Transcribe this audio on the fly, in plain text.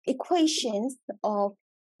equations of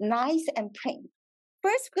knives and plane.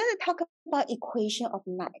 First, we're going to talk about equation of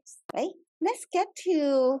knives, right? Let's get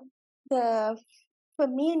to the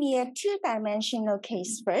familiar two-dimensional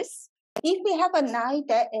case first. If we have a knife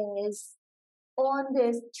that is on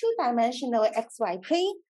this two-dimensional XY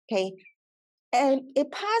plane, okay, and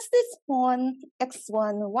it passes on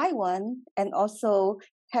X1, Y1, and also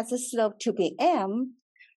has a slope to be M,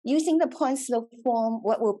 using the point slope form,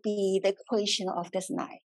 what will be the equation of this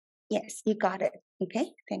knife? Yes, you got it.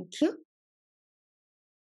 Okay, thank you.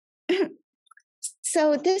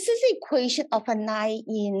 So this is the equation of a knife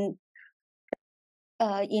in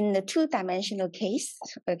the two-dimensional case,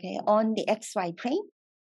 okay, on the XY plane.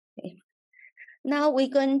 Okay. Now we're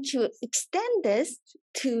going to extend this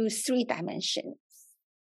to 3 dimensions.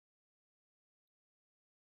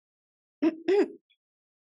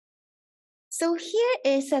 So here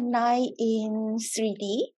is a knife in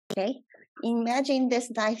 3D, okay? Imagine this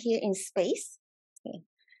knife here in space. Okay.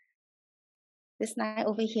 This knife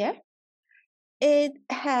over here. It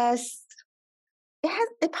passes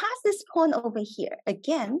this point over here.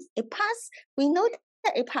 Again, we know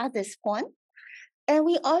that it passed this point. And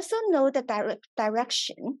we also know the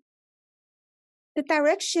direction. The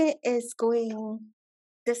direction is going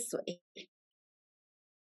this way.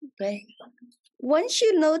 Okay. Once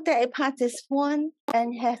you know that it passed this point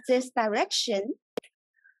and has this direction,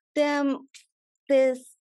 then the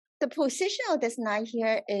position of this knife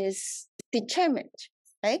here is determined,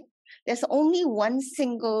 right? There's only one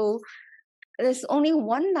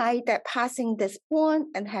knife that passing this point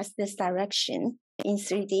and has this direction in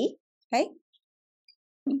 3D, right?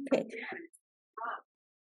 Okay.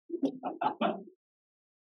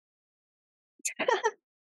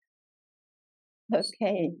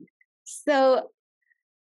 Okay. So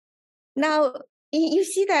now you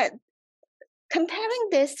see that comparing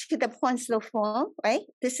this to the point slope form, right?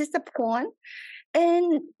 This is the point,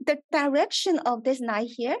 and the direction of this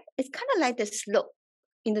knife here is kind of like the slope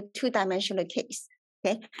in the two-dimensional case.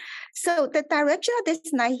 Okay, so the direction of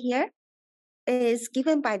this knife here is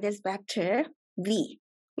given by this vector v.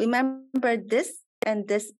 Remember this and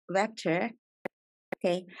this vector.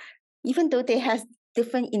 Okay, even though they have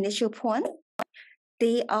different initial point,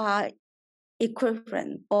 they are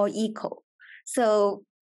equivalent or equal. So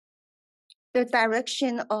the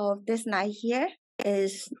direction of this knife here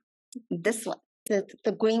is this one,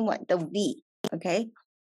 the green one, the V, okay?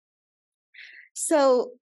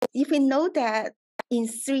 So if we know that in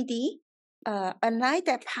 3D, a line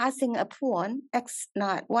that passing a point, X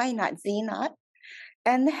naught, Y naught, Z naught,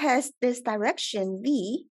 and has this direction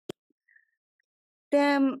V,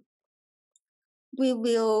 then we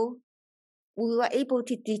were able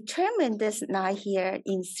to determine this line here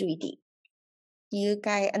in 3D. Do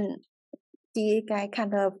you guys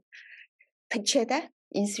kind of picture that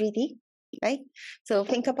in 3D, right? So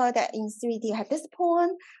think about that in 3D, you have this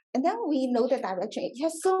point, and then we know the direction. It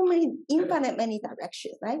has so many, infinite many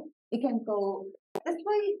directions, right? You can go this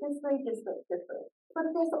way, this way, this way, this way. But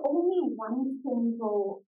there's only one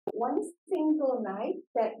single line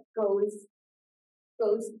that goes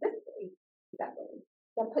this way, that way.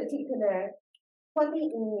 The particular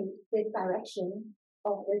pointing in this direction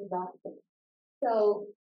of this vector. So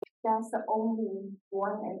that's the only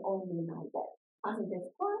one and only line that passes this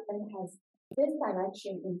point and has this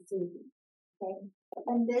direction in 3D. Okay,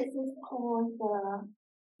 and this is called the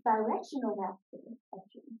directional vector.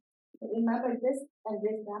 Actually, remember this and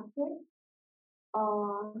this vector.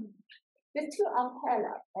 The two are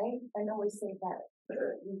parallel, right? And then we say that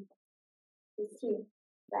this two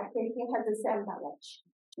vector here has the same direction.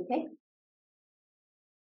 Okay.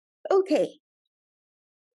 Okay.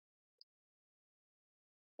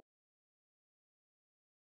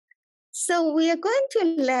 So we are going to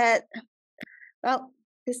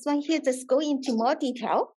this one here just go into more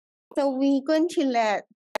detail. So we're going to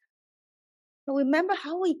remember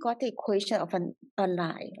how we got the equation of a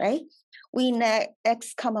line, right? We let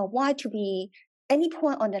x comma y to be any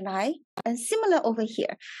point on the line, and similar over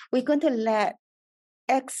here, we're going to let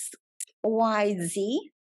x, y,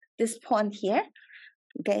 z, this point here,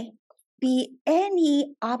 okay, be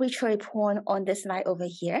any arbitrary point on this line over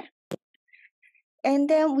here. And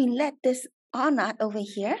then we let this r naught over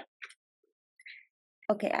here.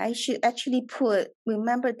 Okay, I should actually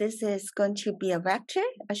remember this is going to be a vector.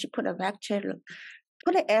 I should put a vector,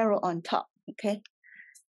 put an arrow on top, okay?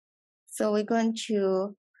 So we're going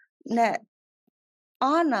to let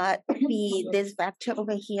r naught be this vector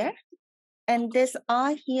over here, and this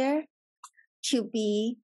r here to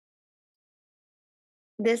be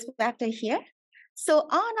this vector here. So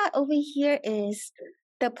r naught over here is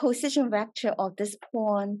the position vector of this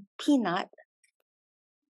point p naught.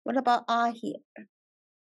 What about R here?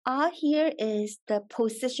 R here is the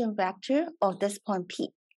position vector of this point P.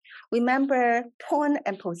 Remember point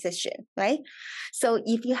and position, right? So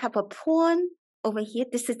if you have a point over here,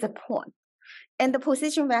 this is the point. And the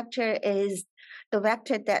position vector is the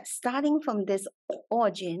vector that's starting from this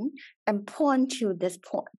origin and point to this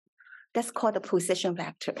point. That's called the position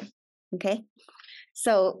vector, okay?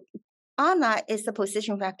 So R naught is the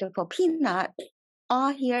position vector for P naught.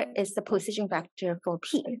 R here is the position vector for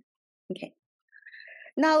P, okay?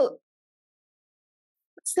 Now,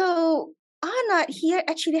 so R naught here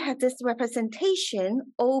actually has this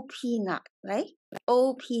representation OP naught, right?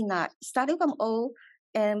 OP naught, starting from O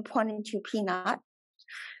and pointing to P naught.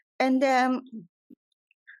 And then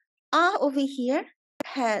R over here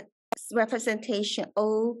has representation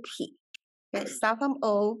OP. Okay, start from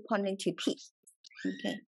O pointing to P.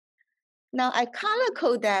 Okay. Now I color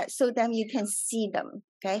code that so that you can see them.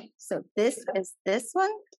 Okay. So this is this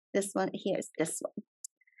one here is this one.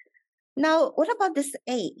 Now what about this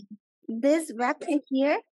A? This vector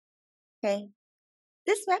here, okay.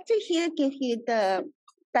 This vector here gives you the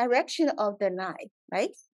direction of the line,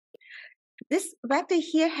 right? This vector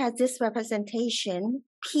here has this representation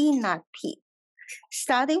P naught P,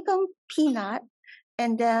 starting from P naught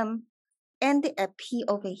and then ending at P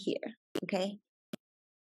over here, okay?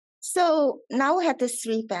 So now we have the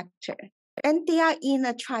three vectors, and they are in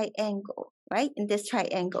a triangle, right? In this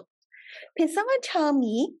triangle. Can someone tell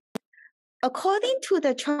me, according to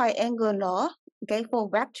the triangle law, okay, for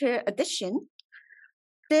vector addition,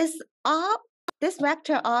 this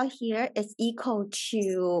vector R here is equal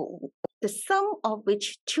to the sum of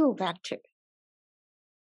which two vectors?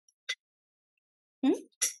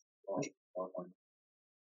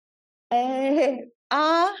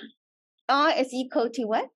 R is equal to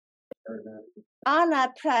what? R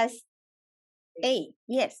naught plus A.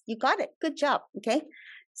 Yes, you got it. Good job. Okay.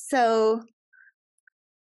 So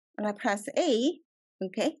R naught plus A.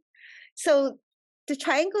 Okay. So the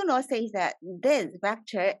triangle law says that this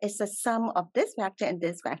vector is the sum of this vector and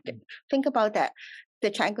this vector. Think about that.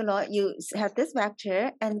 The triangle law, you have this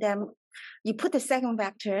vector and then you put the second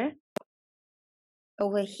vector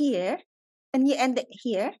over here and you end it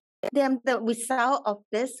here. Then the result of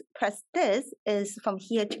this plus this is from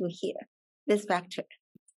here to here, this vector.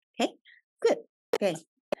 Okay, good. Okay.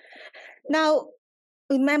 Now,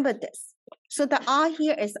 remember this. So the R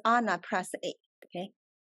here is R naught plus A. Okay.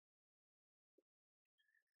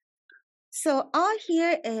 So R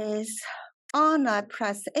here is R naught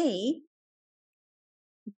plus A.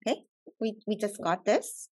 Okay, we just got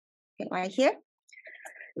this, okay, right here.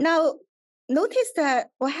 Now, notice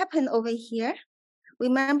that what happened over here,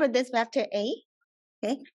 remember this vector A,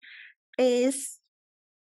 okay, is,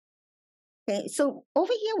 okay, so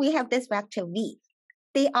over here we have this vector V.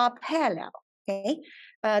 They are parallel, okay.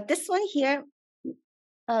 This one here,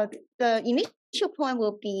 the initial point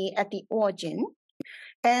will be at the origin,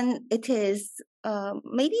 and it is,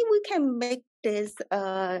 maybe we can make this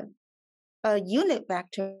a unit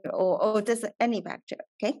vector or just any vector,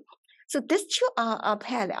 okay? So these two are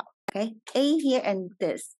parallel, okay? A here and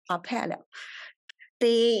this are parallel.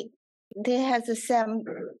 They have the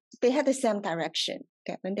same direction,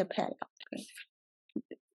 okay, when they're parallel. Okay?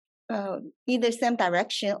 Either same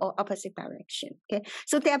direction or opposite direction, okay?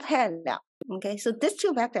 So they're parallel, okay? So these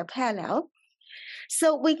two vectors are parallel.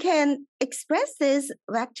 So we can express this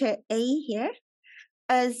vector A here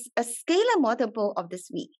as a scalar multiple of this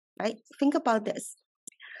V, right? Think about this.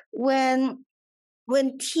 When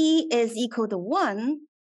T is equal to 1,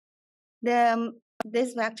 then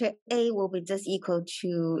this vector A will be just equal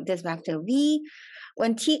to this vector V.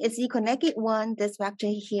 When T is equal to -1, this vector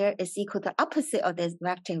here is equal to opposite of this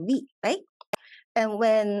vector V, right? And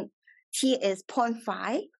when T is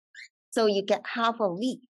 0.5, so you get half of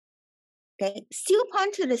V. Okay, still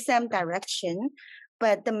point to the same direction,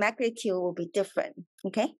 but the magnitude will be different,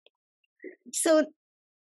 okay? So,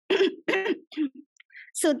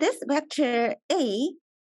 so this vector A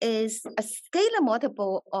is a scalar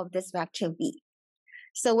multiple of this vector V.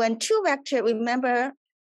 So when two vectors, remember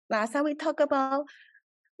last time we talked about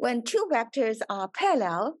when two vectors are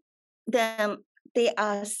parallel, then they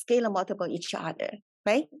are scalar multiple each other,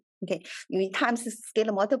 right? Okay, you times the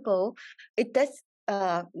scalar multiple, it does,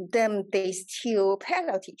 then they still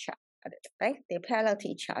parallel to each other, right? They parallel to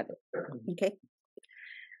each other, okay?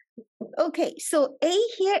 Okay, so A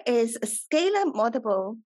here is a scalar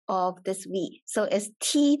multiple of this V. So it's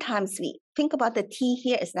T times V. Think about the T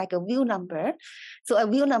here is like a real number. So a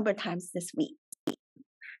real number times this V.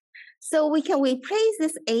 So we can replace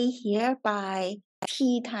this A here by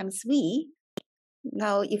T times V.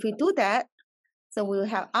 Now, if we do that, So we'll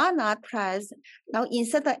have R naught plus, now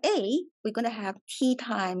instead of A, we're going to have T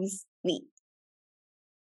times V.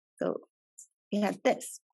 So we have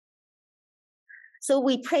this. So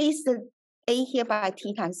we place the A here by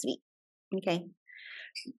T times V, okay?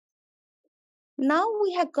 Now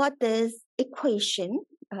we have got this equation,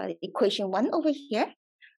 equation 1 over here.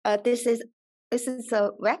 This is a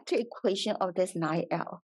vector equation of this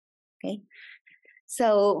 9L, okay?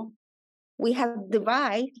 So we have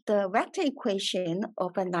derived the vector equation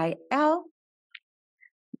of a 9L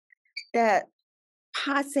that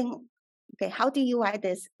passing, okay, how do you write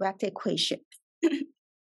this vector equation?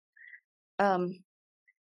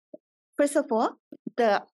 First of all,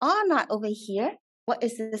 the R naught over here, what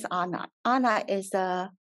is this R naught? R naught is the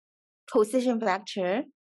position vector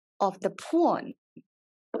of the point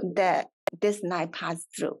that this 9 passed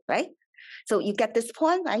through, right? So you get this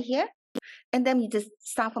point right here, and then you just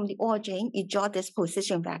start from the origin, you draw this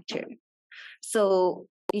position vector. So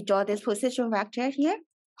you draw this position vector here,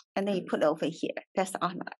 and then you put it over here. That's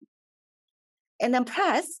R naught. And then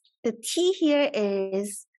plus, the T here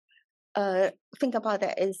is, think about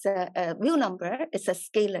that, is a real number, it's a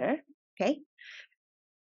scalar, okay?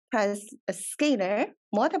 Plus a scalar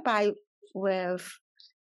multiplied with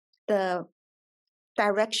the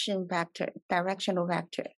directional vector,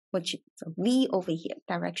 which is V over here,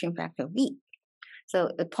 direction vector V. So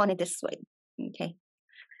it pointed this way, okay?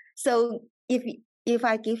 So if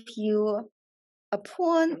I give you a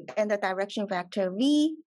point and the direction vector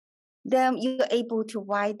V, then you're able to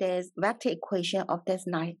write this vector equation of this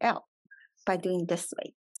 9L by doing this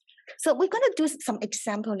way. So we're going to do some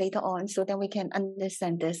example later on so that we can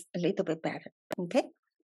understand this a little bit better, okay?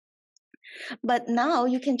 But now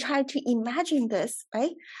you can try to imagine this,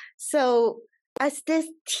 right? So as this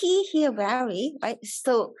T here vary, right?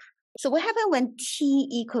 So what happens when T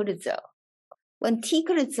equal to 0? When T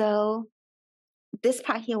equal to 0, this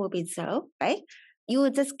part here will be 0, right? You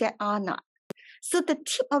will just get R naught. So the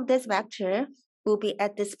tip of this vector will be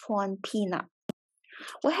at this point P naught.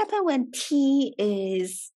 What happens when T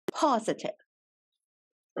is positive?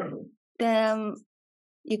 Then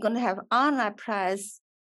you're going to have R naught plus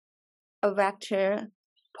a vector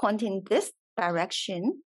pointing this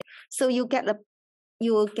direction. So you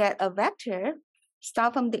will get a vector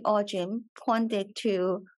start from the origin pointed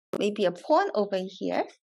to maybe a point over here,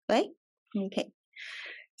 right? Okay.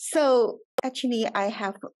 So actually I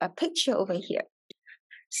have a picture over here.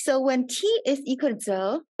 So when T is equal to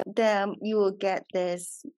 0, then you will get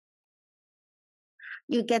this,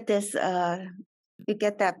 you get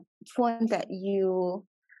that point that you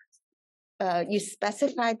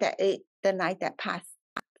specify that the 9 that passed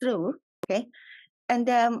through, okay? And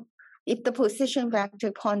then if the position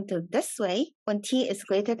vector point to this way, when T is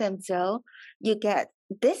greater than 0, you get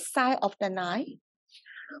this side of the 9.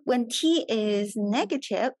 When T is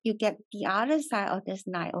negative, you get the other side of this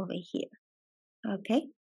 9 over here, okay?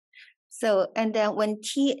 So, and then when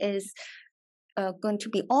T is going to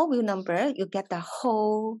be all real number, you get the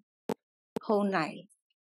whole 9,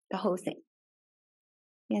 the whole thing.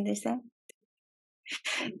 You understand?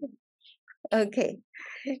 Okay,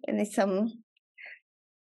 and then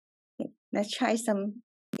let's try some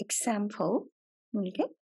example. Okay.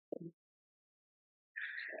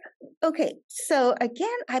 Okay, so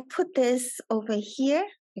again, I put this over here.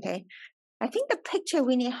 Okay, I think the picture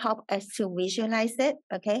really help us to visualize it.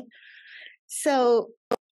 Okay, so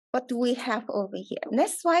what do we have over here?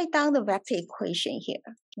 Let's write down the vector equation here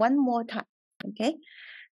one more time. Okay,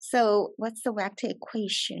 so what's the vector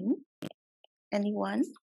equation? Anyone?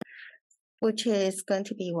 Which is going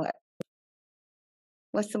to be what?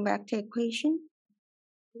 What's the vector equation?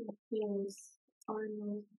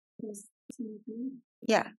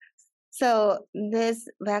 Yeah. So this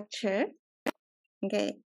vector,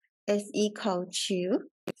 okay, is equal to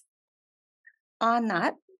R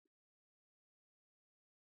naught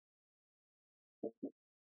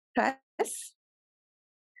plus.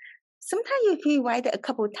 Sometimes if you write it a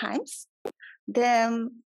couple of times,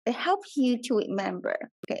 then it helps you to remember.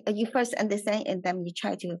 Okay, you first understand and then you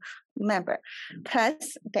try to remember.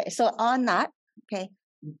 Plus, okay, so R naught, okay,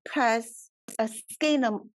 plus a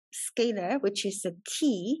scalar, which is a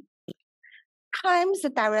T, times the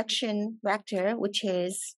direction vector, which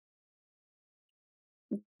is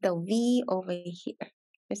the V over here,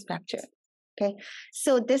 this vector. Okay,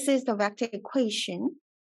 so this is the vector equation.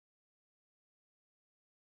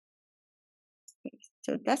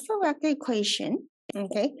 So that's the vector equation.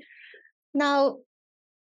 Okay, now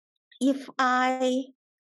if I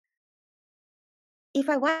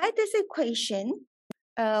write this equation,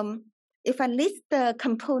 if I list the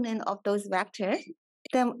component of those vectors,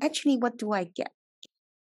 then actually what do I get?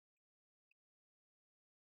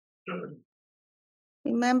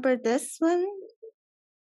 Remember this one?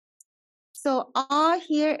 So R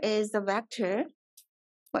here is the vector.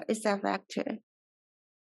 What is that vector?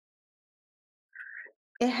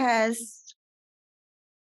 It has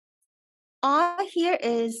R here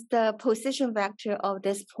is the position vector of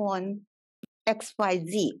this point x, y,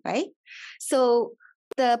 z, right? So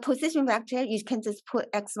the position vector, you can just put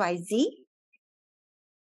x, y, z.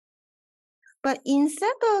 But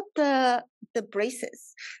instead of the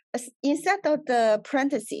braces, instead of the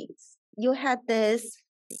parentheses, you have this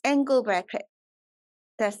angle bracket.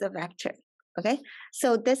 That's the vector, okay?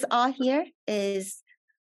 So this R here is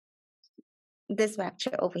this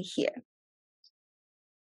vector over here.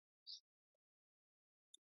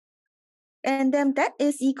 And then that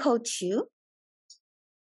is equal to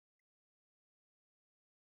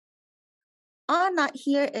R naught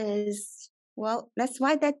here is, well, let's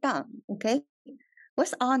write that down, okay?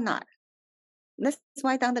 What's R naught? Let's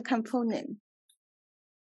write down the component.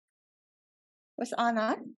 What's R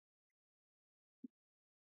naught?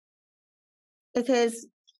 It is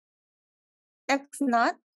X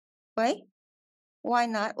naught, right? Y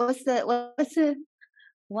naught? What's the,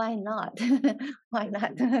 why not? Why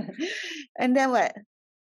not? And then what?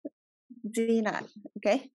 Z naught,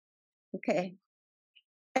 okay? Okay.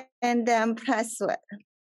 And then plus what?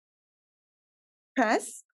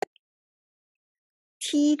 Plus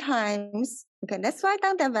T times, okay, let's write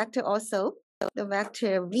down the vector also. The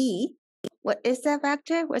vector V. What is that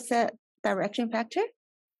vector? What's the direction vector?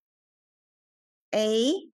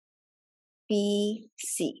 A, B,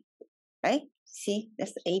 C, right? See,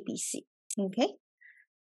 that's A, B, C, okay?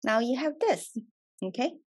 Now you have this,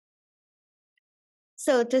 okay?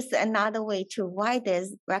 So this is another way to write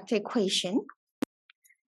this vector equation.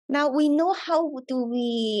 Now we know how do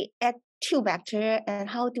we add two vector and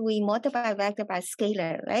how do we multiply vector by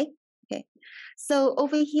scalar, right? Okay. So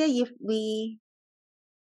over here, if we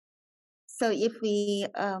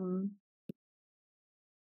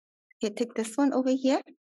okay, take this one over here.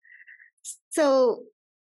 So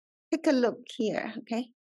take a look here, okay?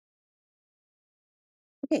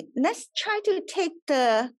 Okay, let's try to take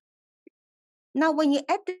now when you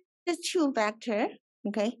add this two vector,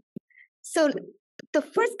 okay? So the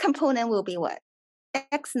first component will be what?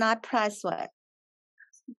 X naught plus what?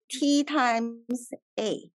 T times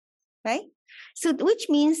A, right? So which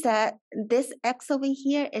means that this X over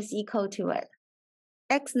here is equal to what?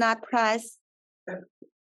 X naught plus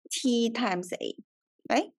T times A,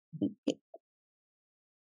 right?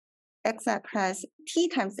 X naught plus T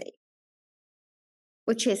times A,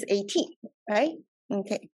 which is 18, right?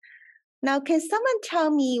 Okay. Now, can someone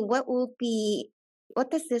tell me what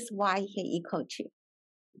does this Y here equal to?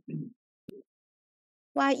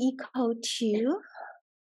 Y equal to,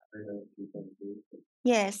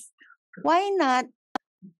 yes, Y naught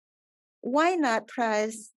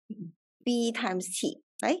plus B times T,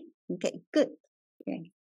 right? Okay, good.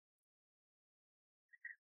 Okay.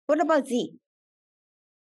 What about Z?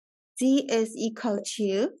 Z is equal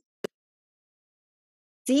to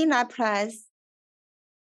Z naught plus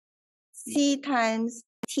C times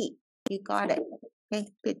T. You got it. Okay,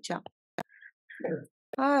 good job.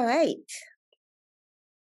 All right.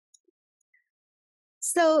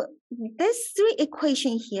 So this three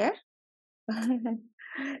equation here,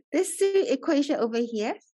 this three equation over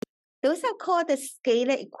here, those are called the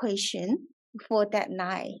scalar equation for that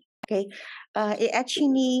line. Okay, it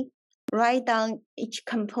actually write down each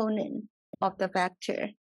component of the vector.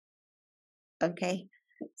 Okay,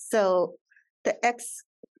 so the x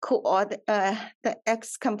the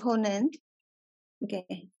x component.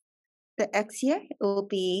 Okay, the x here will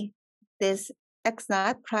be this x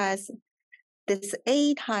naught plus this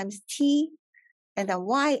A times T, and then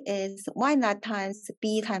Y is Y naught times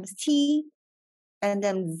B times T, and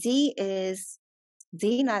then Z is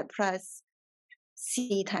Z naught plus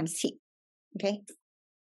C times T, okay?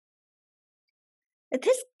 It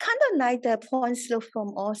is kind of like the point slope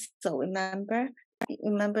form also, remember?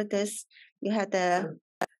 Remember this, you had the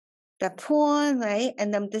point, right?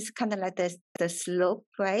 And then this kind of like the slope,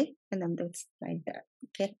 right? And then this like that,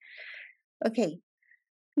 okay? Okay,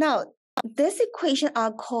 now this equation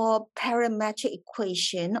are called parametric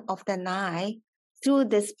equation of the line through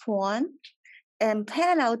this point and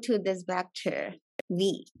parallel to this vector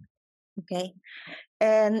V, okay?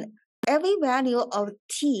 And every value of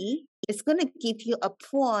T is going to give you a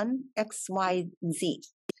point X, Y, Z.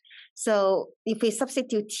 So if we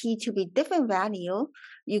substitute T to be different value,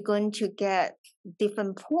 you're going to get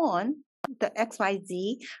different point, the X, Y,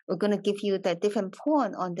 Z, we're going to give you the different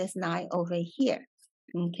point on this line over here,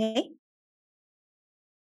 okay?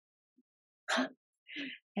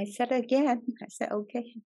 I said again, I said,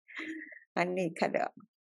 okay. I need cut out.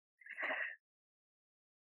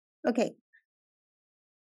 Okay.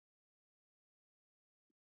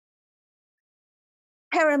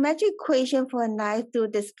 Parametric equation for a line through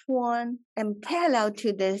this point and parallel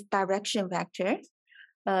to this direction vector.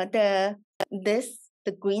 The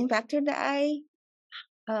green vector that I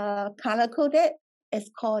color coded is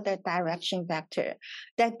called the direction vector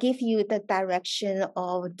that give you the direction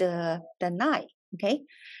of the line. Okay,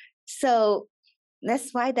 so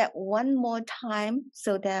let's write that one more time.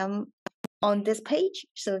 So then on this page,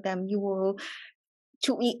 so then you will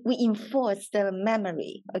to reinforce the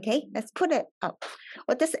memory. Okay, let's put it up.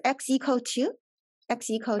 What does x equal to? X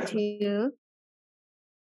equal to,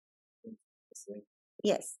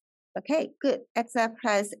 yes. Okay, good. X naught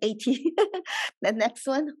plus 80. The next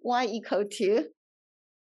one, y equal to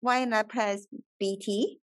y naught plus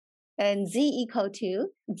bt, and z equal to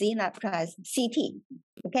z naught plus ct.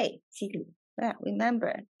 Okay, ct. Yeah,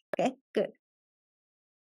 remember. Okay, good.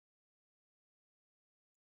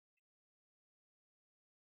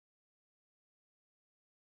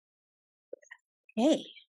 Okay.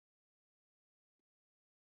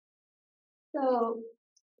 So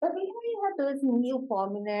every time you have those new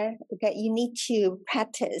formula, okay, you need to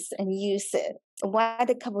practice and use it. Write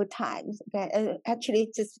a couple of times. Okay, actually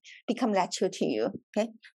just become natural to you. Okay.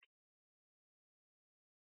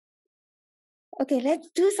 Okay, let's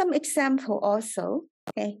do some example also.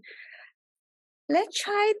 Okay. Let's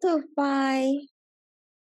try to find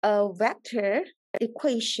a vector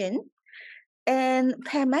equation and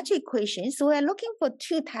parametric equation. So we're looking for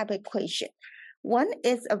two type of equation. One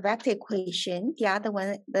is a vector equation. The other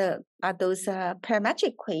one are those parametric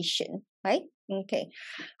equation, right? Okay.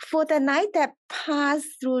 For the line that pass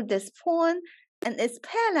through this point and is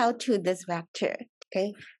parallel to this vector.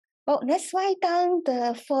 Okay. Oh, let's write down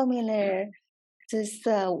the formula just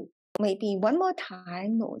maybe one more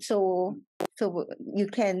time, so you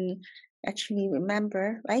can actually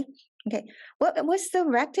remember, right? Okay. What's the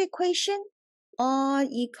vector equation? R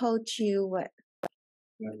equal to what?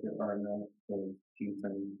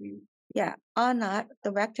 Yeah, R naught,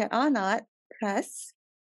 the vector R naught plus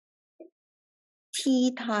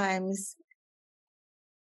T times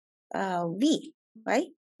V, right?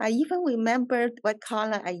 I even remembered what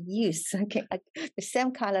color I used. Okay, the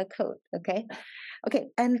same color code. Okay, okay,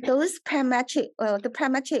 and those parametric, the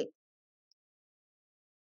parametric.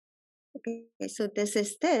 Okay, so this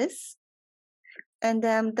is this, and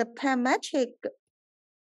then the parametric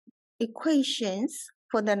equations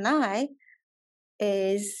for the line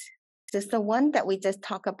is just the one that we just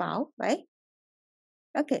talked about, right?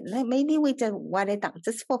 Okay, maybe we just write it down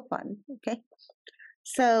just for fun. Okay,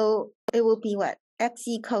 so it will be what? X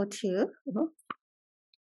equal to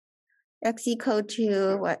x equal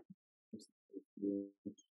to what?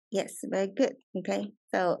 Yes, very good. Okay,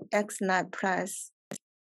 so x naught plus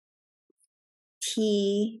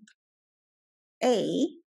t a.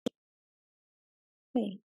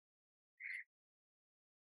 Okay.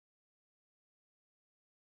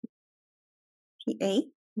 T a.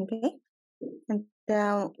 Okay, and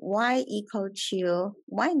then y equal to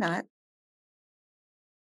y naught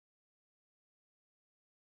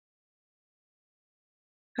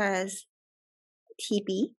plus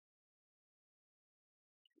tb.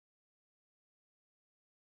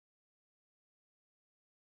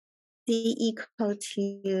 D equal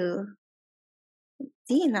to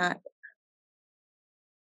d naught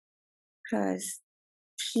plus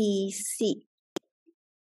tc.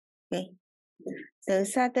 Okay,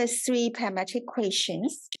 those are the three parametric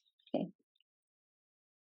equations. Okay.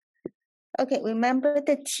 Okay, remember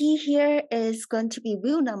the t here is going to be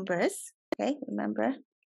real numbers. Okay, remember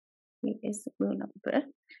it is real number.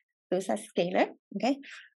 Those are scalar. Okay,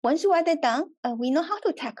 once you write it down, we know how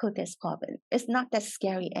to tackle this problem. It's not that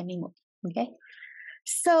scary anymore. Okay,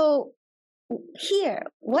 so here,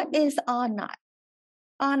 what is R naught?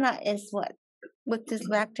 R naught is what? What's this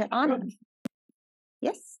vector R naught?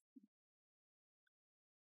 Yes.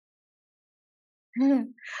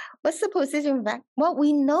 What's the position vector? Well,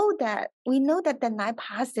 we know that the line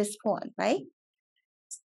passed this point, right?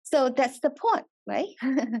 So that's the point, right?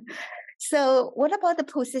 So what about the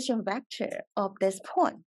position vector of this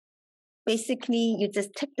point? Basically, you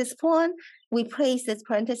just take this point, replace this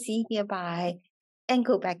parenthesis here by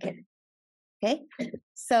angle bracket. Okay,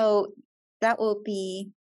 so that will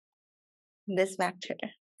be this vector.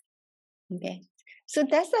 Okay, so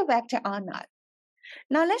that's the vector R naught.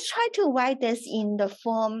 Now let's try to write this in the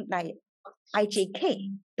form like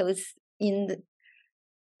IJK, those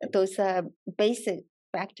basic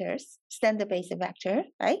vectors, standard basic vector,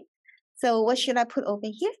 right? So what should I put over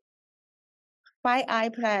here? Phi I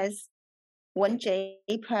plus 1j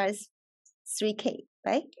plus 3k,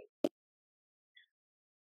 right?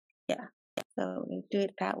 Yeah, so we do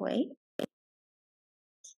it that way.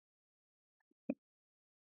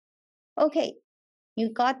 Okay, you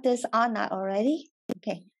got this honor already?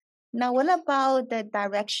 Okay, now what about the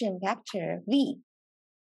direction vector v?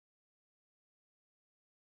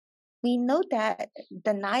 We know that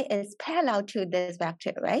the 9 is parallel to this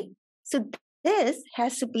vector, right? So this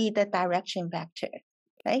has to be the direction vector,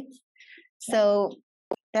 right? So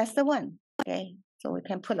that's the one, okay? So we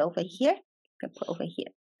can put over here, we can put over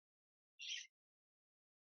here.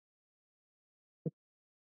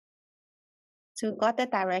 So we got the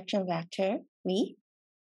direction vector, v.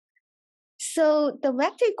 So the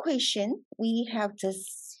vector equation, we have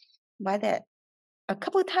just write that a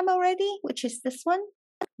couple of times already, which is this one.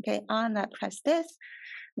 Okay, R naught plus this.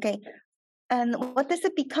 Okay, and what does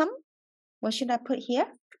it become? What should I put here?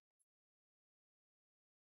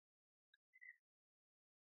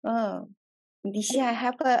 Oh, you see, I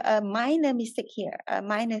have a minor mistake here, a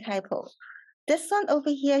minor typo. This one over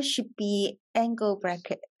here should be angle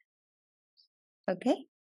bracket. Okay,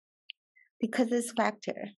 because it's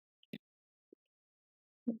vector.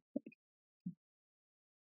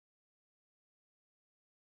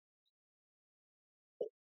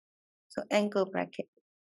 So angle bracket.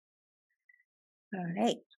 All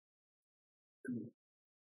right.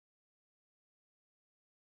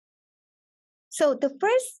 So the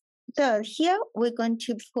first, here we're going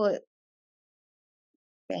to put,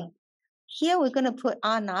 okay, here we're going to put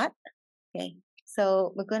R naught. Okay,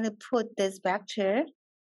 so we're going to put this vector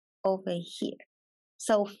over here.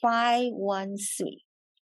 So 5, 1, 3.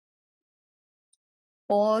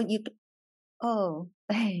 Or you, oh,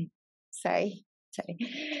 sorry.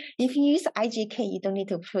 If you use IJK, you don't need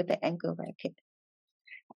to put the angle bracket.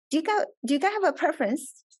 Do you guys have a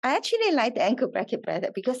preference? I actually like the angle bracket better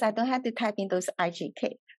because I don't have to type in those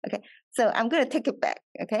IJK. Okay, so I'm going to take it back.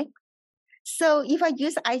 Okay, so if I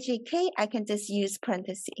use IJK, I can just use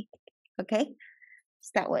parentheses. Okay,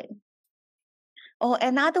 it's that way. Or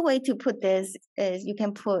another way to put this is you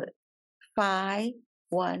can put 5,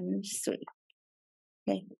 1, 3.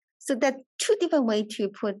 Okay, so there are two different ways to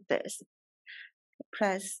put this.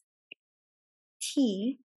 Plus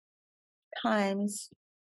t times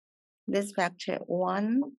this vector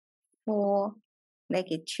 1, 4,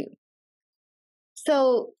 -2.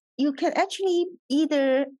 So you can actually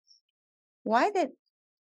either write it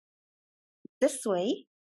this way,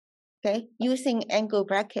 okay, using angle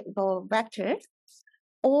bracket or vector,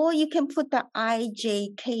 or you can put the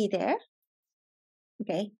IJK there,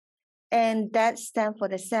 okay, and that stands for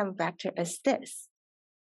the same vector as this.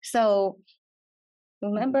 So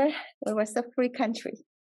remember, it was a free country.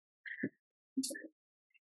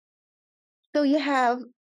 So you have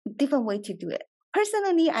different way to do it.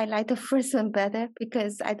 Personally, I like the first one better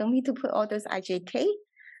because I don't need to put all those IJK,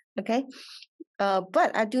 okay?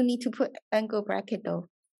 But I do need to put angle bracket though,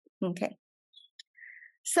 okay?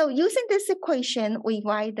 So using this equation, we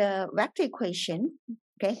write the vector equation,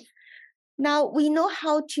 okay? Now we know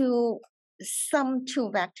how to sum two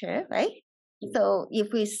vector, right? So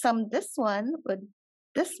if we sum this one with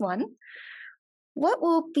this one, what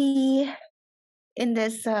will be in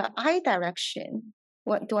this I direction?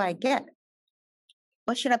 What do I get?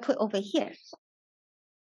 What should I put over here?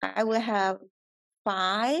 I will have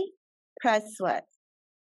 5 plus what?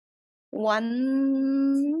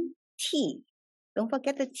 1t. Don't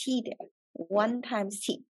forget the t there. 1 times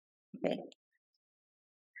t. Okay.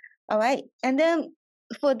 All right. And then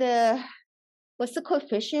for the, what's the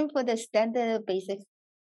coefficient for the standard basic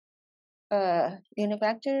unit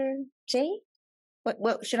vector j?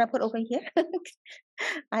 What should I put over here?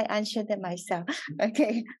 I answered that myself.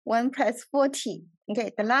 Okay, 1 plus 4t.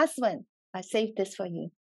 Okay, the last one. I saved this for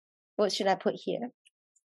you. What should I put here?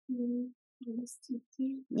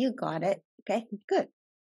 You got it. Okay, good.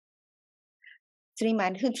 3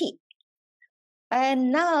 minus 2t.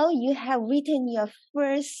 And now you have written your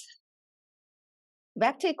first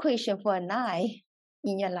vector equation for an I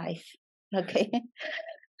in your life. Okay.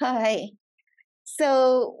 All right.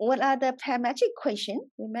 So what are the parametric equations?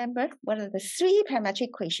 Remember, what are the 3 parametric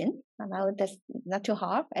equations? Now that's not too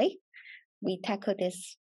hard, right? We tackle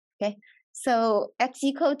this. Okay. So x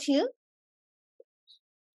equal to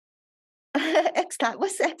x dot.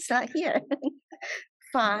 What's x dot here?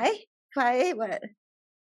 5. 5 what?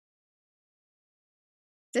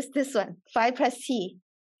 Just this one. 5 plus t.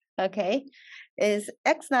 Okay. Is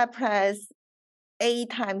x naught plus a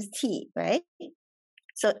times t, right?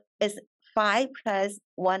 So it's 5 plus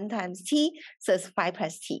 1 times t, so it's 5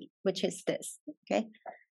 plus t, which is this, okay?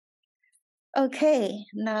 Okay,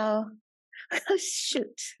 now Oh,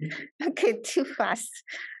 shoot. Okay, too fast.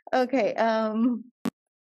 Okay,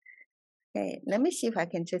 okay, let me see if I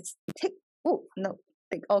can just take, oh, no,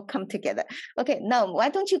 they all come together. Okay, now why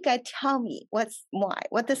don't you guys tell me what's y?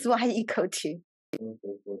 What does y equal to?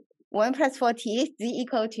 1 plus 4t, z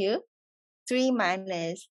equal to 3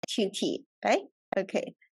 minus 2t, right?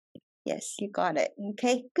 Okay, yes, you got it.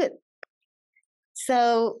 Okay, good.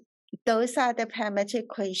 So those are the parametric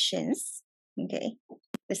equations. Okay,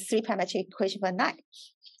 the 3 parametric equations for 9.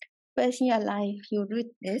 First in your life, you read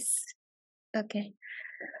this. Okay.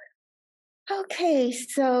 Okay,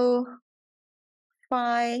 so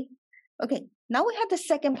 5. Okay, now we have the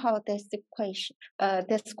second part of this equation.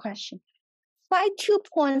 This question. Find 2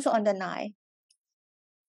 points on the 9.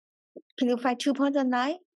 Can you find 2 points on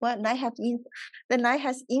 9? Well, the 9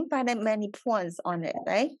 has infinite many points on it,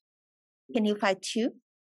 right? Can you find 2?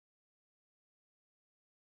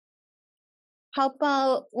 How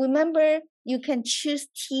about, remember, you can choose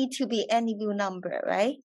t to be any real number,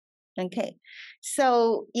 right? Okay,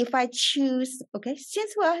 so if I choose, okay,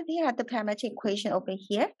 since we already have the parametric equation over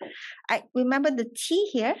here, I remember the t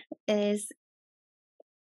here is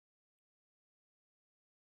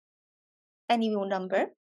any real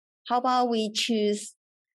number. How about we choose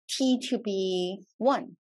t to be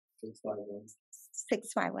 1? 651.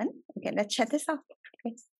 651. Okay, let's check this out.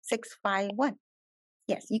 Okay, 651.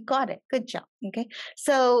 Yes, you got it. Good job. Okay,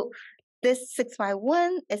 so this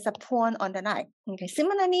 651 is a point on the 9. Okay,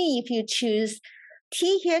 similarly, if you choose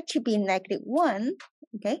t here to be -1,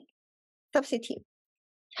 okay, substitute.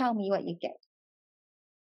 Tell me what you get.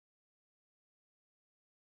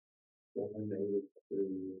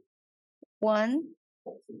 183. 1,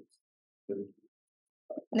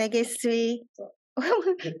 -3.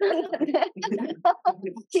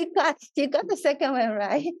 You got the second one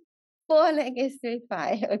right. 4 -3,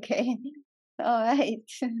 5. Okay. All right.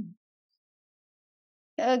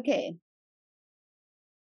 Okay.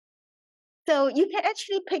 So you can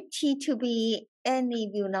actually pick t to be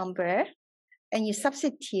any real number, and you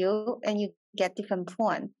substitute, and you get different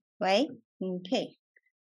point, right? Okay.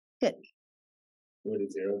 Good. Would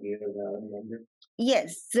a 0 be a valid number?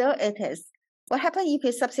 Yes, 0 it is. What happens if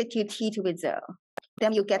you substitute t to be 0?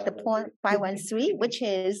 Then you get the point 513, which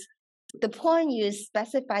is the point you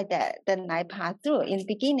specify that the 9 passed through in the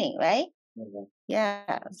beginning, right? Okay.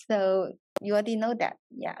 Yeah, so you already know that.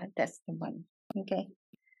 Yeah, that's the one. Okay.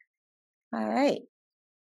 All right.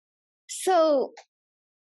 So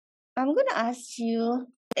I'm going to ask you,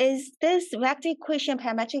 is this vector equation,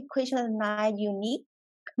 parametric equation of 9 unique?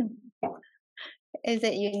 Is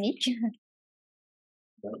it unique?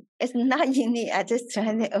 No. It's not unique. I just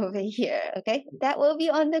tried it over here. Okay. That will be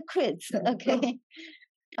on the quiz. Okay.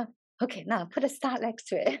 Okay. Now put a star next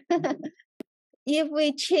to it. If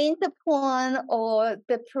we change the point or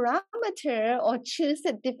the parameter or choose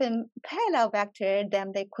a different parallel vector,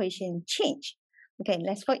 then the equation change. Okay.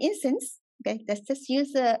 Let's, for instance, okay, let's just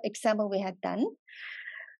use the example we had done.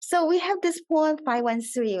 So we have this point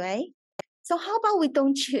 513, right? So how about we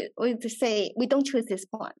don't choose, we say we don't choose this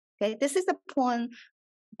point. Okay, this is the point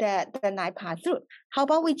that the 9 passed through. How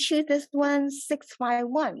about we choose this one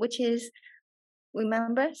 651, which is,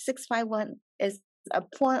 remember 651 is a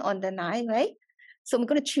point on the 9, right? So I'm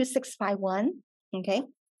going to choose 651. Okay,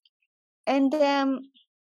 and then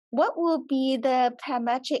what will be the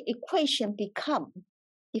parametric equation become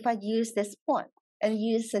if I use this point and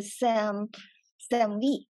use the same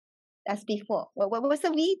v as before? What was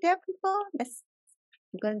the v there before?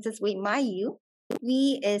 I'm going to just remind you.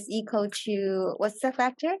 V is equal to, what's the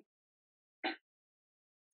factor?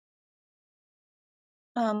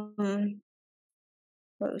 What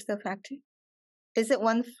was the factor? Is it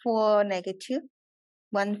 1, 4, -2?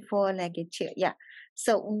 1, 4, -2. Yeah.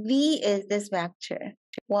 So V is this vector,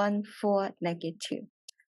 1, 4, -2.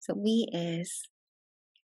 So V is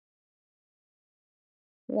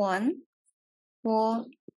 1, 4,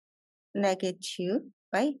 -2,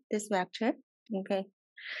 right? This vector. Okay.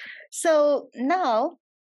 So now,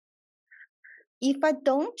 if I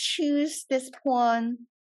don't choose this point,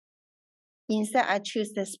 instead I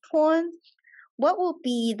choose this point, what will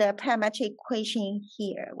be the parametric equation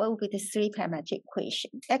here? What will be the 3 parametric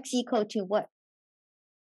equation? X equal to what?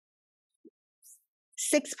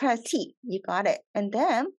 6 plus t. You got it. And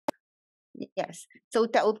then, yes, so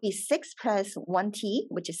that will be 6 plus 1t,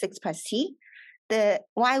 which is 6 plus t. The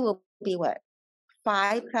y will be what?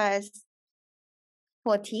 5 plus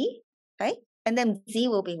 4t, right? And then z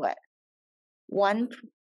will be what? 1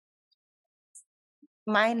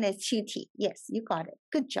 minus 2t. Yes, you got it.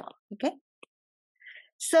 Good job. Okay.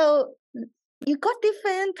 So you got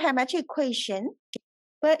different parametric equation,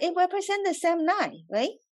 but it represents the same 9,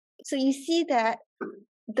 right? So you see that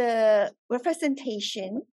the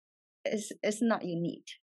representation is not unique,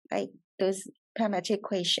 right? Those parametric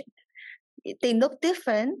equations. They look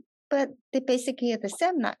different, but they basically are the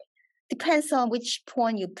same line. Depends on which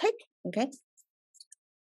point you pick, okay?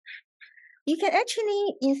 You can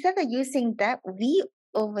actually, instead of using that V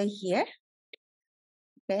over here,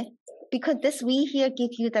 okay, because this V here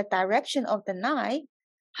gives you the direction of the line,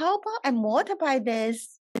 how about I multiply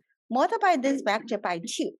this vector by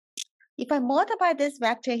 2. If I multiply this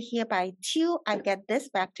vector here by 2, I get this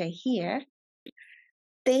vector here.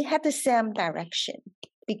 They have the same direction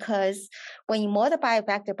because when you multiply a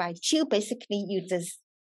vector by 2, basically you just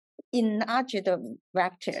enlarge the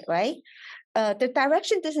vector, right? The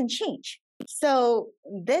direction doesn't change. So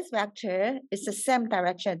this vector is the same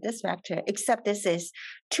direction as this vector, except this is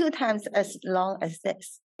 2 times as long as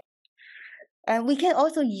this. And we can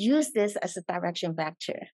also use this as a direction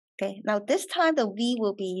vector. Okay, now this time the V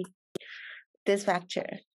will be this vector,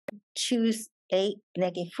 choose 8,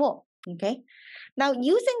 -4. Okay, now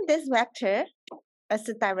using this vector as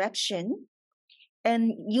a direction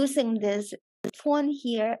and using this point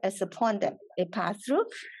here as a point that it passed through,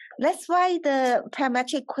 let's write the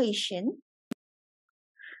parametric equation.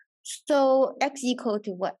 So x equal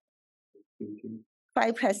to what?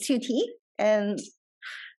 5 plus 2t, and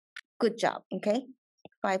good job, okay?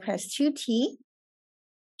 5 plus 2t,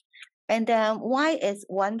 and then y is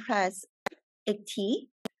 1 plus 8t,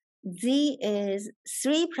 z is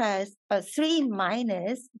 3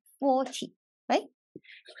 minus 4t, right?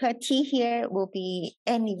 Her t here will be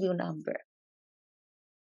any real number.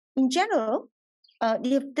 In general,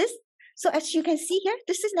 if this, so as you can see here,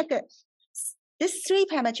 this is like this 3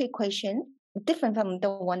 parametric equation, different from the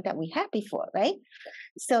one that we had before, right?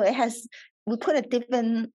 So it has, we put a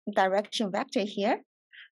different direction vector here.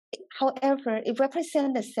 However, it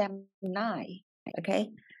represents the same line,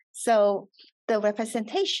 okay? So the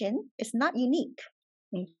representation is not unique,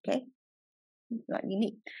 okay? Not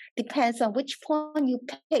unique. Depends on which point you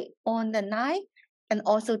pick on the line, and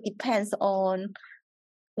also depends on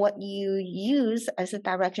what you use as a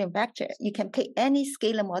direction vector. You can pick any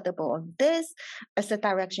scalar multiple of this as a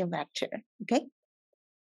direction vector, okay?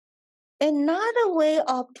 Another way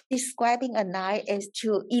of describing a line is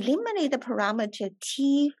to eliminate the parameter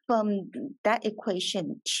t from that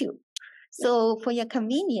equation 2. So for your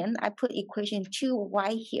convenience, I put equation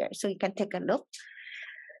 2y here so you can take a look.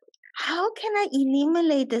 How can I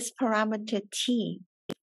eliminate this parameter t?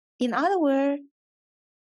 In other words,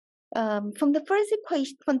 from the first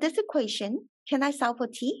equation, from this equation, can I solve for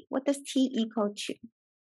t? What does t equal to?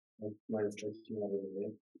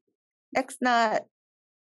 X naught,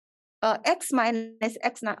 x minus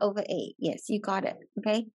x naught over a. Yes, you got it.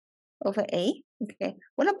 Okay, over a. Okay.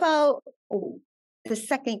 What about the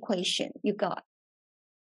second equation you got?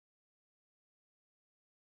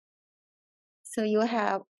 So you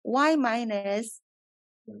have y minus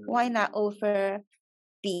y naught over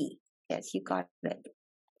b. Yes, you got it.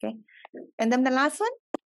 Okay. And then the last one?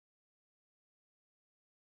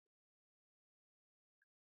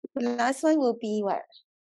 The last one will be what?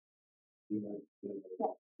 Yeah.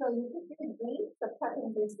 So you take the b,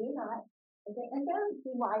 subtracting this b naught, okay, and then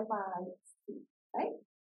dy by c, right?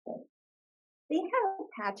 Okay. They have a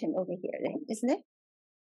pattern over here, isn't it?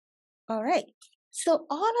 All right. So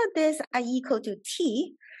all of this are equal to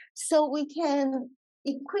t. So we can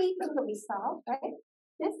equate the result, right?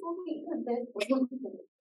 This will be equal to this,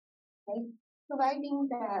 okay? Providing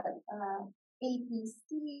that A, B,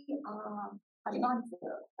 C are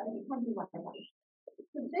non-zero, and it can be whatever.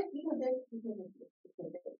 So this equal this equal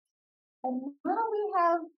this. And now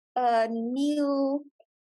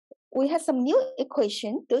we have some new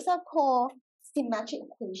equation. Those are called symmetric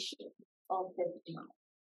equation of this line.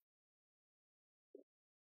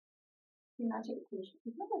 Symmetric equation.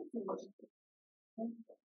 It's not a symmetric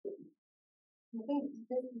equation. I think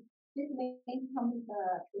this may come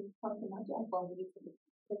is symmetric for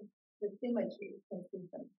the symmetry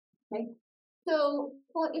system. Okay. So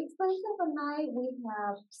for expression for line, we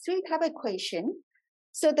have 3 type of equation.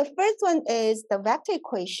 So the first one is the vector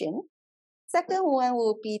equation. Second one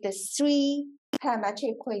will be the 3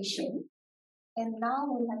 parametric equation. And now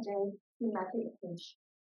we have the symmetric equation.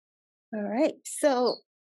 All right. So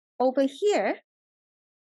over here,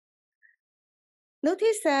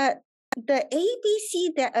 notice that the A, B,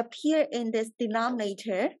 C that appear in this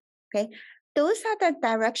denominator, okay, those are the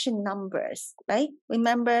direction numbers, right?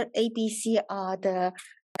 Remember, A, B, C are the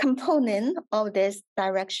component of this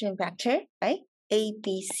direction vector, right? A,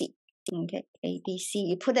 B, C. Okay, A, B, C,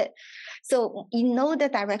 you put it. So you know the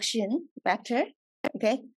direction vector,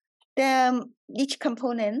 okay? Then each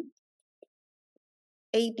component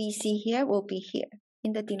ABC here will be here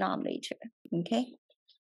in the denominator, okay?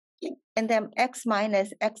 And then x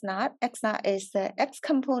minus x naught is the x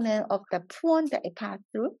component of the point that it passed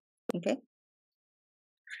through, okay?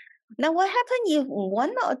 Now what happens if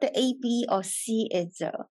one of the A, B, or C is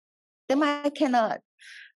 0? Then I cannot,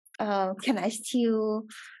 can I still,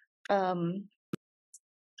 can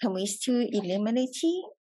we still eliminate T?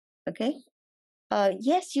 Okay.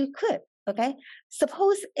 Yes, you could. Okay.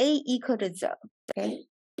 Suppose A equal to 0. Okay.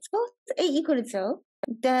 Suppose A equal to 0.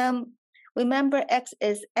 Then remember x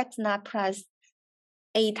is x naught plus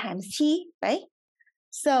A times T, right?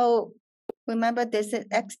 So remember this is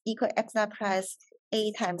x equal x naught plus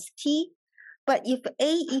A times T. But if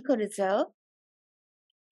A equal to 0,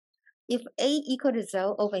 if A equal to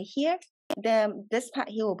 0 over here, then this part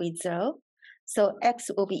here will be 0. So x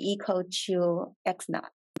will be equal to x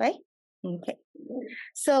naught, right? Okay.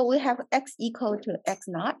 So we have x equal to x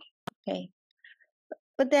naught, okay?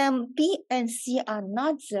 But then B and C are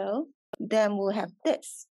not 0, then we'll have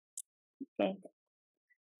this, okay?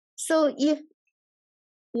 So if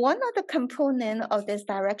one of the component of this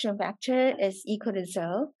direction vector is equal to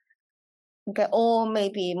 0, okay, or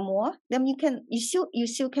maybe more, then you still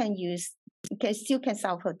can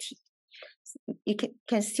solve for T. You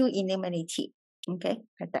can still eliminate T, okay,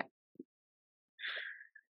 like that.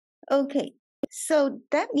 Okay, so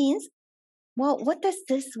that means, well, what does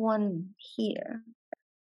this one here?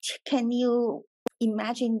 Can you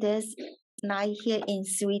imagine this line here in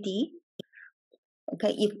 3D?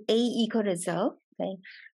 Okay, if A equal to 0, okay.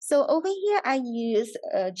 So over here, I use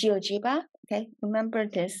GeoGebra, okay, remember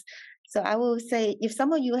this. So I will say, if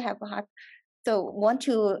some of you have want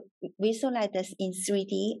to visualize this in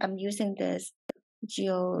 3D, I'm using this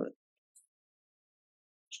GeoGebra,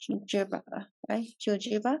 right?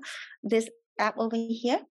 GeoGebra, this app over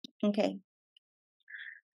here, okay.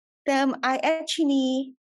 Then I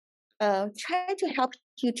actually try to help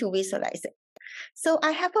you to visualize it. So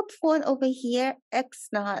I have a point over here, x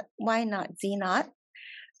naught, y naught, z naught,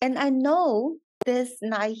 and I know this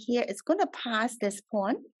line here is going to pass this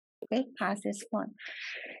point, okay, pass this point,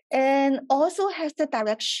 and also has the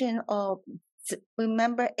direction of,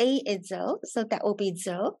 remember A is 0, so that will be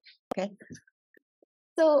 0, okay.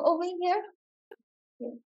 So over here,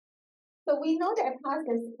 so we know that it passed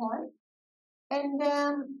this point, and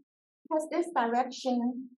then has this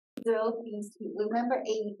direction 0, B, C. Remember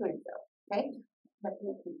A equals 0, okay?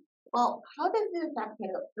 Well, how does this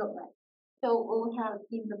vector look like? So we'll have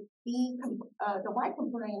in the B, the y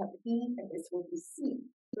component, you have B, and this will be C.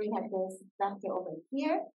 So we have this vector over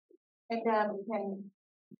here, and then we can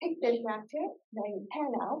pick this vector, then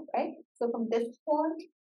parallel, right? So from this point,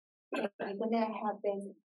 we're gonna have this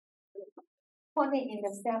pointing in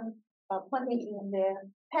the same, pointing in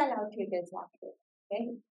the parallel to this vector,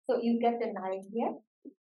 okay? So you get the line here.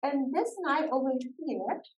 And this line over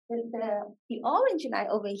here, the orange line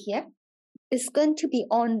over here, is going to be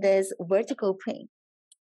on this vertical plane.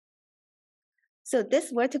 So this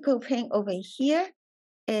vertical plane over here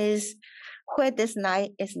is where this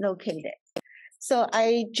line is located. So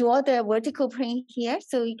I draw the vertical plane here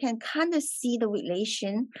so you can kind of see the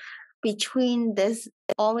relation between this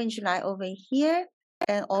orange line over here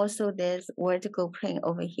and also this vertical plane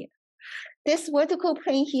over here. This vertical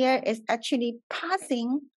plane here is actually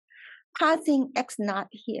passing x naught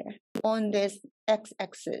here on this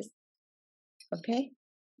x-axis, okay?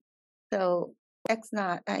 So x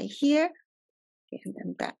naught right here, and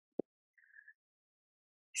then that.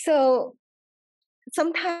 So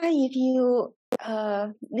sometimes if you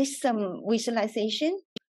need some visualization,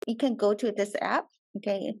 you can go to this app,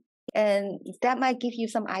 okay? And that might give you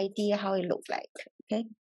some idea how it looks like, okay?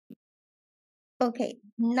 Okay,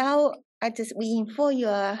 now I just reinforce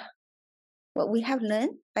what we have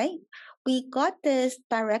learned, right? We got this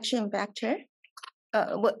direction vector,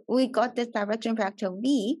 we got this direction vector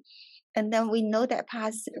V, and then we know that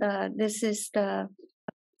this is the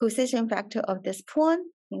position vector of this point,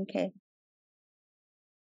 okay?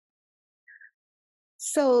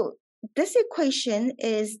 So this equation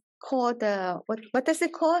is called what does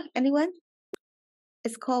it call? Anyone?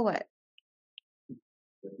 It's called what?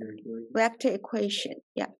 Vector equation.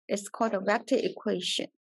 Yeah, it's called a vector equation.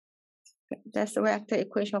 Okay, that's the vector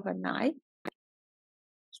equation of a line.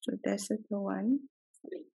 So this is the one.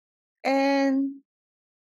 And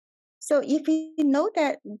so if you know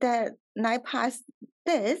that line pass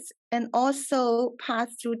this and also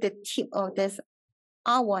pass through the tip of this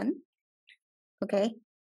R1, okay?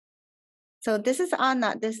 So this is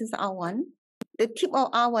R0, this is R1. The tip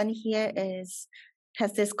of R1 here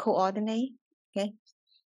has this coordinate, okay?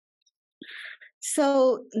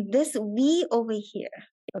 So this V over here,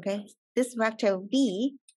 okay? this vector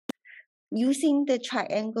V using the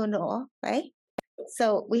triangle, right?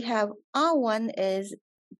 So we have R1 is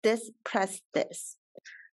this plus this.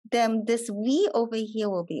 Then this V over here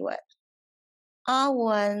will be what?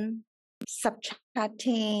 R1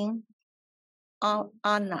 subtracting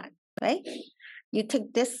R0, right? You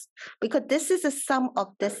take this, because this is a sum of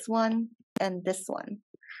this one and this one.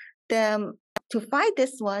 Then to find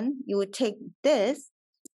this one, you would take this,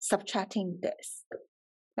 subtracting this,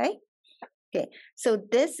 right? Okay, so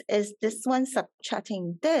this is this one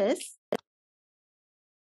subtracting this.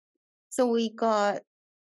 So we got,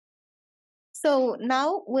 so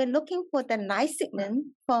now we're looking for the night segment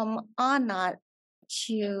from R0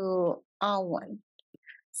 to R1.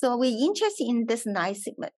 So we're interested in this night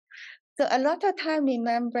segment. So a lot of time,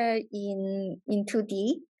 remember in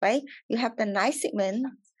 2D, right? You have the night segment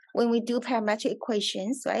when we do parametric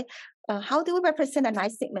equations, right? How do we represent a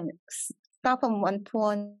night segment? Start from one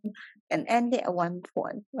point and end it at one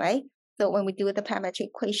point, right? So when we do the parametric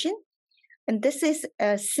equation, and this is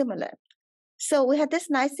similar. So we have this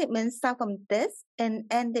night segment start from this and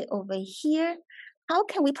end it over here. How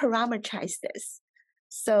can we parameterize this?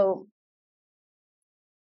 So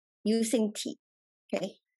using T,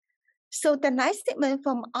 okay? So the night segment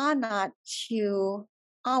from R0 to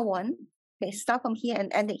R1, okay, start from here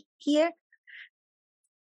and end it here.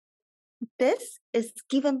 This is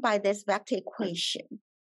given by this vector equation,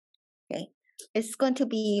 okay? It's going to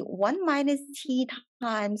be 1 minus T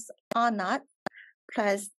times R0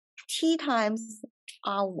 plus T times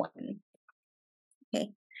R1,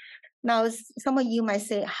 okay? Now, some of you might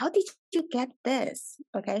say, how did you get this?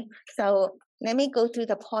 Okay, so let me go through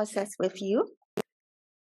the process with you.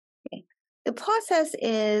 Okay. The process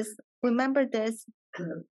is, remember this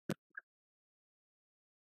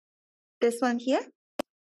one here?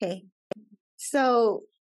 Okay, so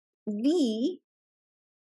V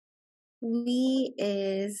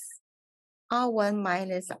is R1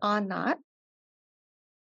 minus R0.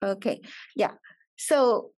 Okay, yeah,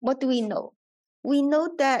 so what do we know? We know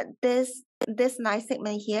that this night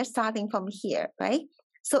segment here, starting from here, right?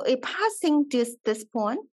 So it passing this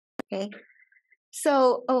point, okay?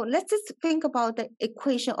 So let's just think about the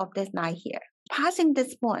equation of this night here. Passing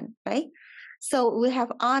this point, right? So we have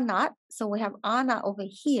R0, so we have R0 over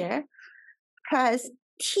here, plus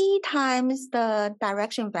T times the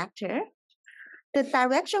direction vector. The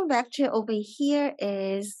direction vector over here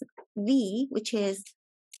is V, which is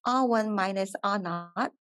R1 minus R0.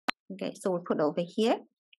 Okay, so we put over here.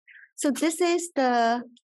 So this is the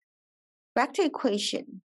vector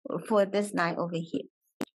equation for this night over here.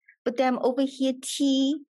 But then over here,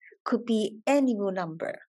 T could be any real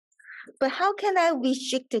number. But how can I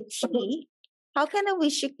restrict the T? How can I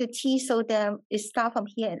restrict the T so that it start from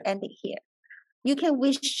here and end it here? You can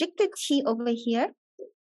restrict the T over here.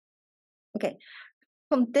 Okay,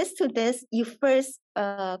 from this to this, you first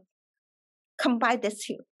combine this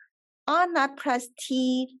two. R0 plus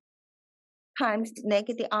T times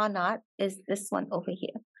negative R0 is this one over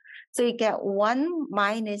here. So you get 1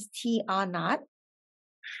 minus T R0,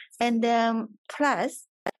 and then plus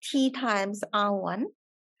T times R1.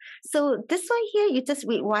 So this one here, you just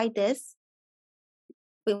rewrite this.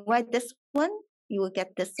 Rewrite this one, you will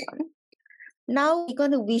get this one. Now we're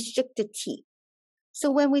going to restrict the T.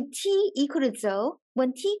 So when we T equal to 0,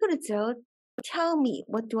 when T equal to 0, tell me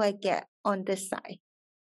what do I get on this side?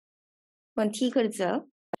 When T equal to 0,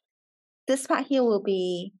 this part here will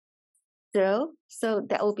be 0, so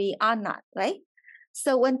that will be R0, right?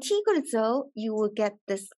 So when T equal to 0, you will get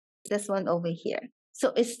this one over here.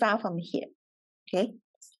 So it starts from here, okay?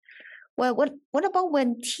 Well, what about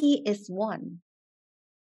when T is 1?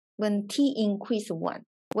 When T increase 1,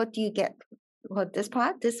 what do you get for this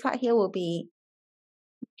part? This part here will be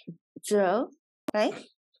 0, right?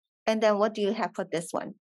 And then what do you have for this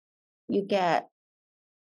one? You get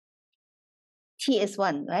T is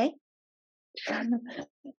 1, right?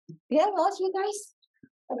 Yeah, lost you guys?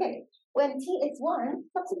 Okay, when T is 1,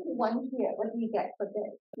 substitute 1 here. What do you get for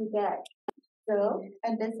this? You get 0,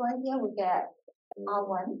 and this one here we get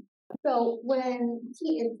R1. So when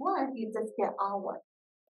T is 1, you just get R1.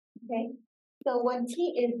 Okay, so when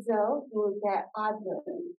T is 0, you will get R0.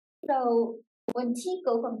 So when T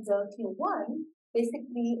go from 0 to 1,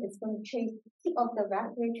 basically it's going to trace T of the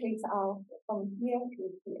vector trace out from here to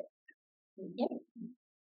here. Okay,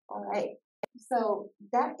 all right. So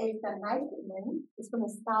that is the night segment. It's going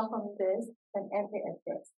to start from this and end it at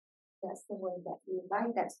this. That's the way that we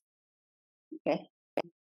write that. Okay.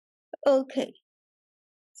 Okay.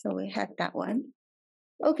 So we have that one.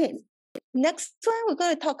 Okay. Next one, we're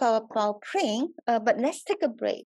going to talk about plane, but let's take a break.